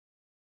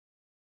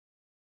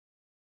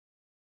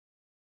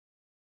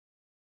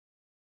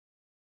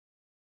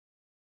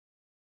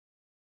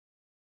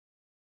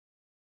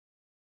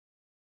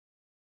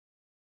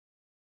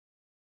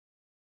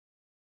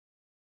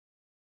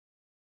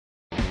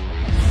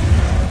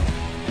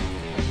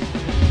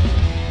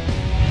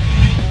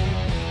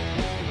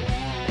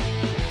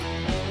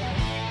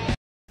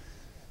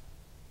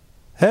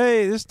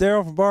Hey, this is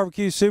Daryl from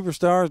Barbecue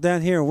Superstars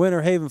down here in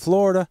Winter Haven,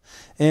 Florida,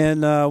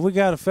 and we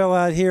got a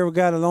fella out here. We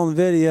got it on the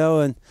video,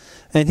 and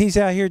he's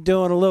out here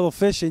doing a little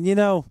fishing. You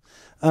know,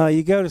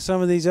 you go to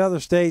some of these other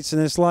states, and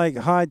it's like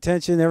high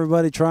tension,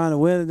 everybody trying to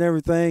win and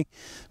everything,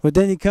 but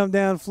then you come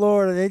down to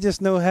Florida, they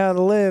just know how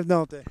to live,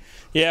 don't they?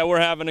 Yeah, we're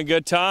having a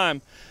good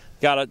time.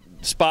 Got a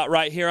spot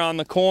right here on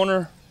the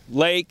corner,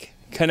 lake,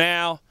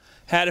 canal.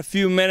 Had a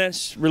few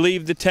minutes,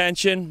 relieved the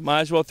tension.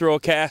 Might as well throw a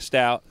cast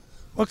out.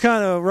 What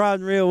kind of rod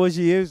and reel was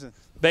you using?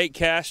 Bait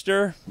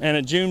caster and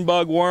a June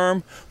bug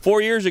worm.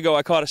 4 years ago,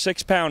 I caught a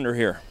 6-pounder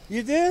here.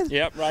 You did?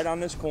 Yep, right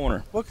on this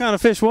corner. What kind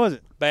of fish was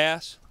it?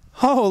 Bass.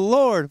 Oh,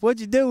 Lord, what'd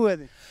you do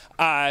with it?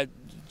 I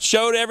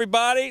showed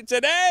everybody,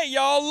 said, hey,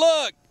 y'all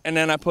look, and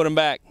then I put him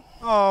back.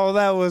 Oh,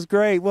 that was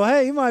great. Well,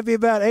 hey, he might be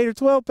about 8 or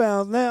 12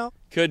 pounds now.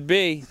 Could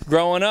be,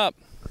 growing up.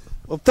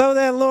 Well, throw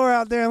that lure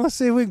out there and let's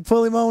see if we can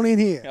pull him on in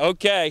here.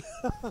 Okay.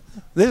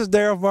 This is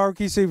Daryl from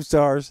Barbecue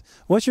Superstars.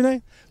 What's your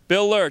name?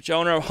 Bill Lerch,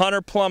 owner of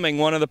Hunter Plumbing,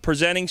 one of the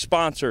presenting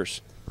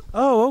sponsors.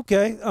 Oh,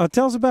 okay.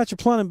 Tell us about your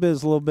plumbing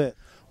business a little bit.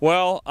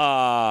 Well,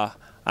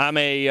 I'm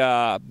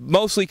a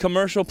mostly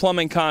commercial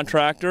plumbing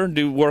contractor,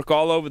 do work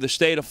all over the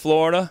state of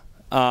Florida,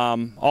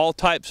 all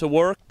types of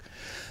work.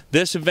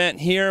 This event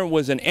here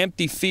was an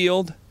empty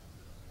field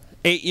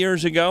 8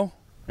 years ago,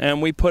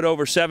 and we put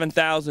over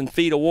 7,000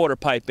 feet of water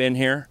pipe in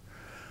here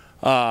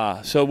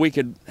so we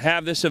could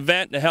have this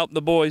event to help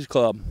the boys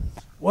club.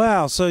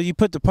 Wow, so you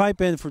put the pipe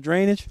in for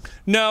drainage?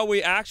 No,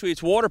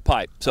 it's water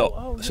pipe.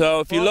 So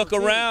if you look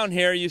around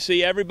here, you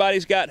see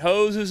everybody's got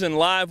hoses and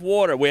live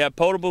water. We have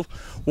potable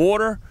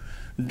water,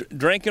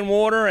 drinking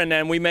water, and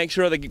then we make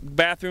sure the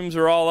bathrooms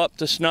are all up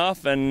to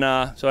snuff, and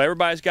so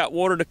everybody's got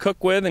water to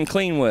cook with and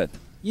clean with.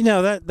 You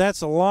know,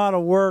 that's a lot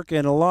of work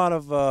and a lot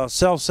of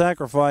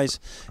self-sacrifice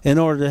in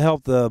order to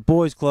help the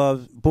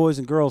boys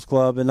and girls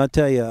club. And I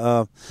tell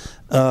you,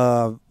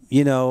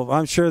 you know,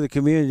 I'm sure the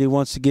community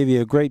wants to give you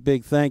a great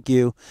big thank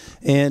you.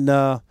 And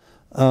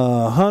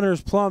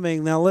Hunter's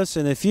Plumbing, now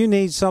listen, if you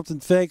need something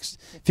fixed,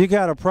 if you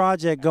got a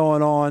project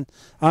going on,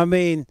 I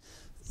mean,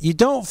 you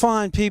don't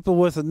find people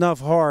with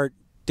enough heart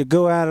to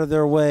go out of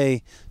their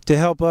way to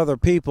help other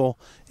people.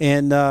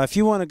 And if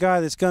you want a guy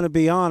that's going to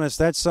be honest,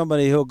 that's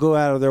somebody who'll go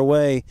out of their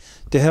way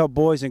to help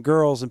boys and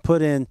girls and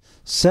put in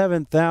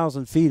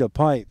 7,000 feet of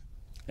pipe.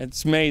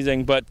 It's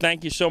amazing, but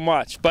thank you so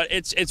much. But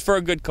it's for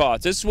a good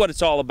cause. This is what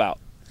it's all about.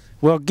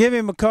 Well, give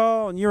him a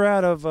call, and you're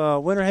out of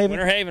Winter Haven?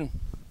 Winter Haven.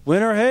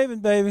 Winter Haven,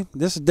 baby.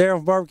 This is Daryl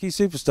from Barbecue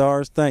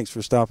Superstars. Thanks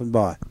for stopping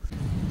by.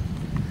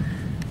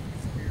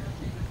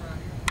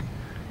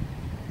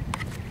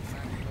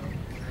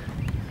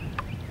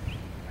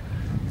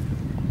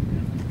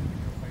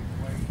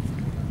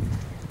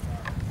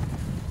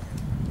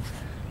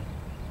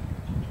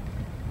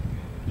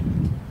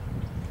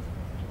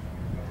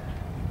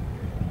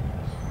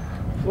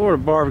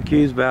 Florida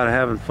barbecue's about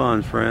having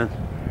fun, friends.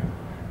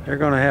 They're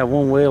going to have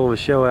one whale of a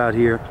show out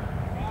here,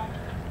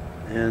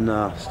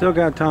 and still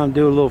got time to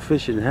do a little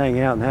fishing and hang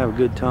out and have a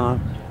good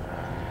time.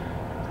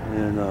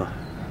 And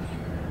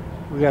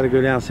we got to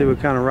go down and see what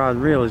kind of rod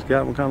and reel he's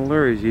got, what kind of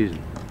lure he's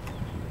using.